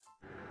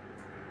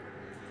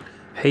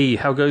Hey,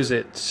 how goes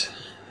it?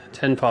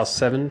 10 past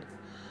 7,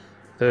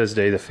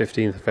 Thursday the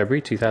 15th of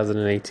February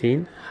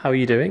 2018. How are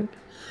you doing?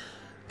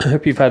 I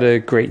hope you've had a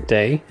great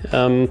day.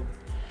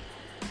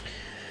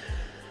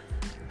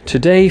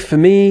 Today for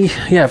me,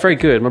 very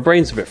good. My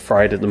brain's a bit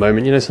fried at the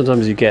moment. You know,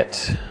 sometimes you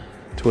get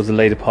towards the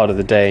later part of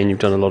the day and you've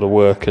done a lot of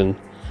work and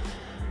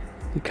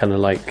you kind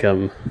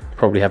of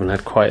probably haven't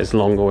had quite as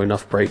long or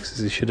enough breaks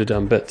as you should have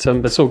done, but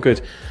it's all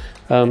good.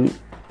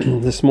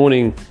 This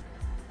morning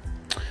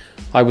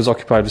I was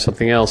occupied with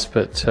something else,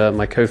 but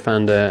my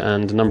co-founder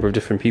and a number of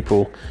different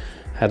people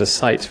had a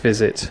site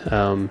visit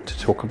to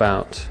talk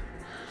about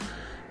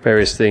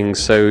various things.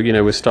 So, you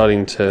know, we're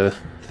starting to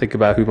think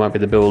about who might be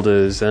the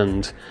builders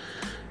and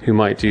who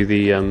might do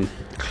the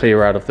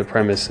clear out of the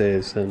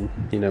premises and,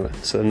 you know,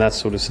 and that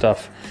sort of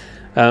stuff.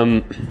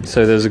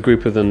 So there's a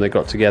group of them that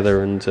got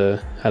together and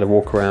had a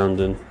walk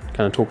around and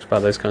kind of talked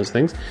about those kinds of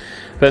things.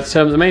 But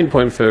the main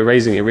point for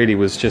raising it really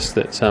was just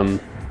that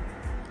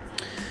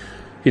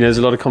you know, there's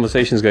a lot of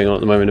conversations going on at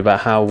the moment about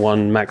how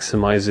one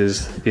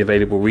maximizes the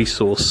available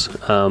resource.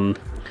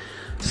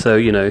 So,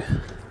 you know,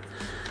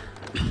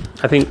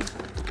 I think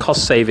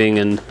cost saving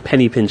and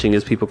penny pinching,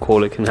 as people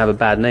call it, can have a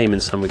bad name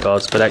in some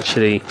regards. But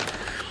actually,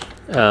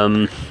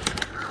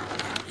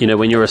 you know,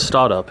 when you're a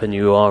startup and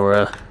you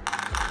are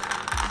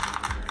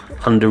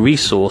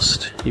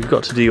under-resourced, you've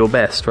got to do your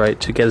best, right,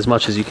 to get as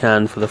much as you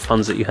can for the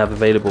funds that you have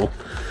available.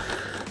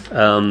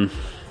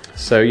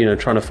 So, you know,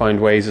 trying to find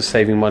ways of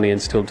saving money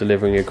and still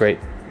delivering a great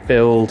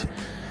build,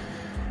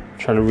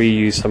 trying to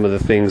reuse some of the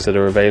things that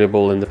are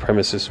available in the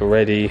premises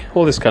already,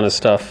 all this kind of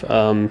stuff.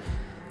 A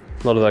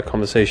lot of that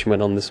conversation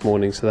went on this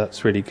morning, so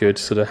that's really good,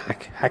 sort of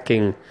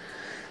hacking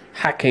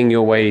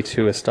your way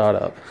to a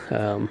startup.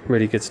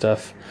 Really good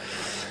stuff.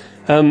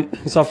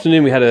 This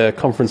afternoon we had a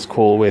conference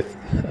call with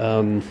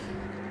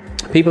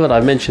people that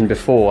I've mentioned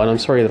before, and I'm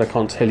sorry that I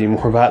can't tell you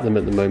more about them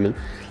at the moment.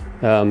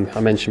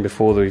 I mentioned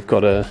before that we've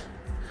got a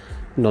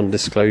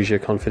non-disclosure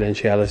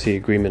confidentiality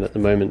agreement at the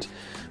moment,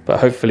 but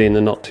hopefully in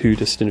the not too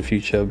distant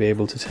future I'll be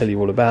able to tell you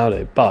all about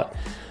it. But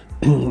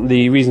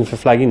the reason for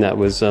flagging that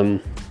was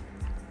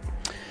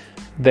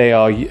they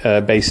are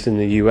based in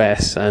the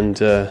US, and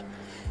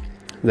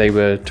they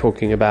were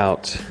talking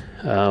about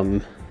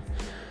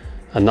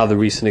another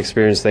recent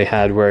experience they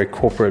had where a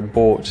corporate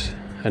bought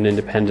an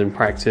independent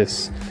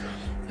practice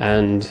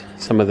and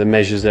some of the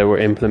measures that were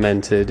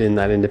implemented in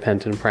that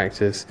independent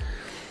practice.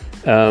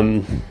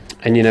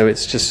 And, you know,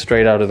 it's just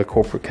straight out of the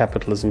corporate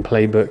capitalism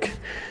playbook,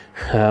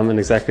 and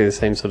exactly the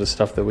same sort of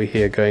stuff that we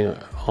hear going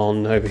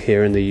on over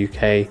here in the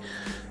UK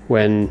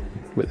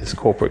with this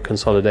corporate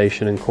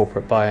consolidation and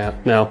corporate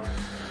buyout. Now,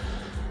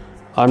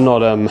 I'm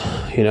not,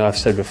 you know, I've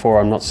said before,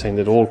 I'm not saying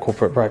that all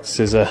corporate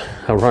practices are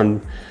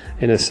run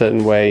in a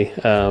certain way,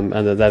 and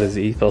that is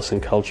the ethos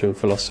and culture and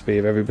philosophy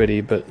of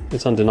everybody, but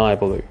it's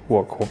undeniable that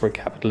what corporate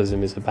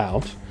capitalism is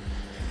about.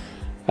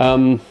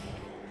 And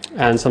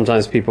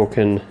sometimes people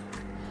can,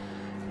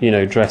 you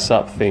know, dress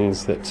up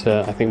things that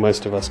I think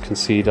most of us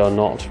concede are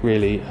not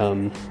really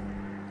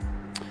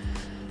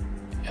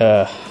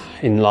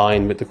in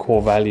line with the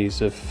core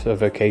values of a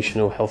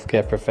vocational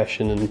healthcare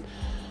profession, and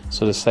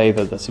sort of say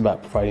that that's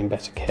about providing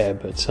better care.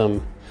 But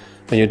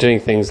when you're doing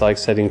things like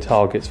setting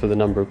targets for the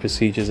number of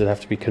procedures that have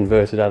to be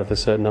converted out of a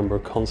certain number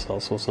of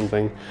consults or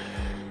something,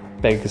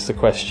 begs the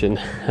question.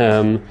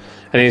 And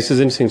it's just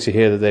interesting to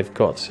hear that they've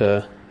got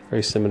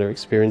very similar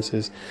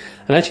experiences.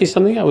 And actually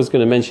something I was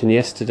going to mention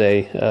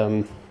yesterday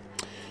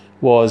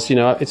was, you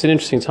know, it's an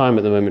interesting time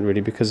at the moment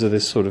really because of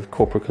this sort of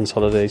corporate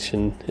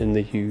consolidation in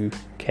the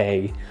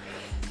UK,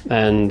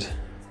 and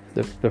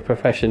the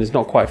profession is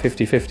not quite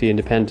 50-50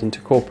 independent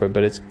to corporate,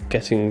 but it's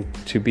getting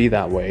to be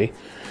that way.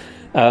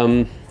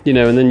 You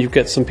know, and then you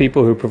get some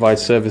people who provide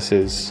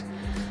services,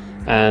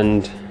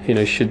 and, you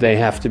know, should they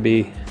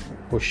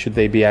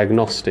be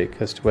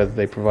agnostic as to whether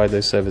they provide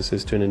those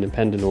services to an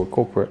independent or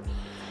corporate,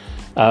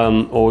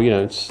 or, you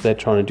know, they're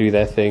trying to do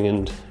their thing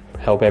and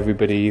help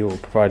everybody or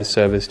provide a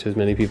service to as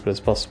many people as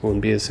possible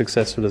and be as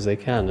successful as they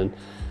can, and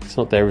it's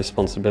not their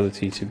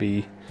responsibility to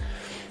be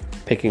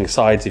picking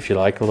sides, if you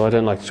like, although I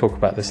don't like to talk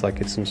about this like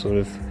it's some sort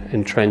of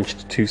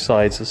entrenched two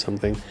sides or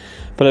something.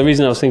 But the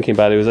reason I was thinking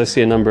about it was I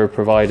see a number of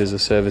providers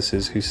of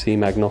services who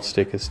seem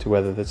agnostic as to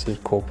whether that's a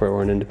corporate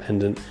or an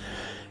independent.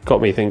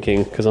 Got me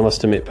thinking, because I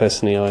must admit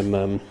personally I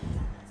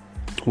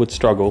would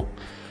struggle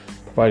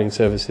providing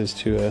services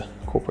to a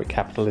corporate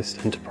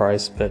capitalist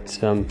enterprise, but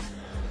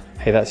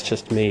hey, that's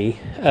just me.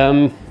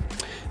 So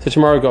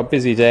tomorrow I've got a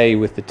busy day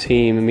with the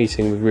team, a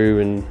meeting with Rue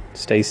and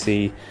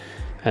Stacey,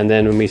 and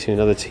then we're meeting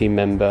another team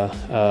member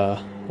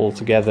all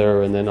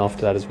together, and then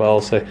after that as well.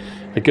 So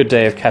a good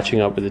day of catching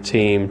up with the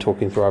team,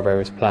 talking through our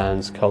various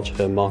plans,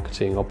 culture,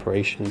 marketing,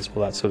 operations,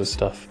 all that sort of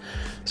stuff.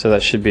 So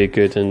that should be a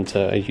good and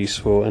a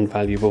useful and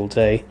valuable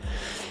day.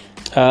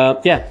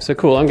 So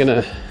cool. I'm going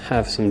to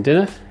have some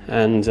dinner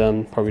and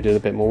probably do a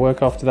bit more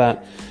work after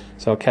that.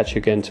 So I'll catch you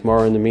again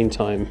tomorrow. In the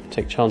meantime,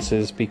 take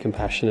chances, be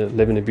compassionate,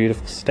 live in a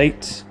beautiful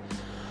state,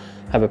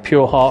 have a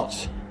pure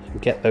heart,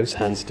 and get those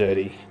hands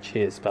dirty.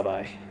 Cheers.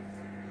 Bye-bye.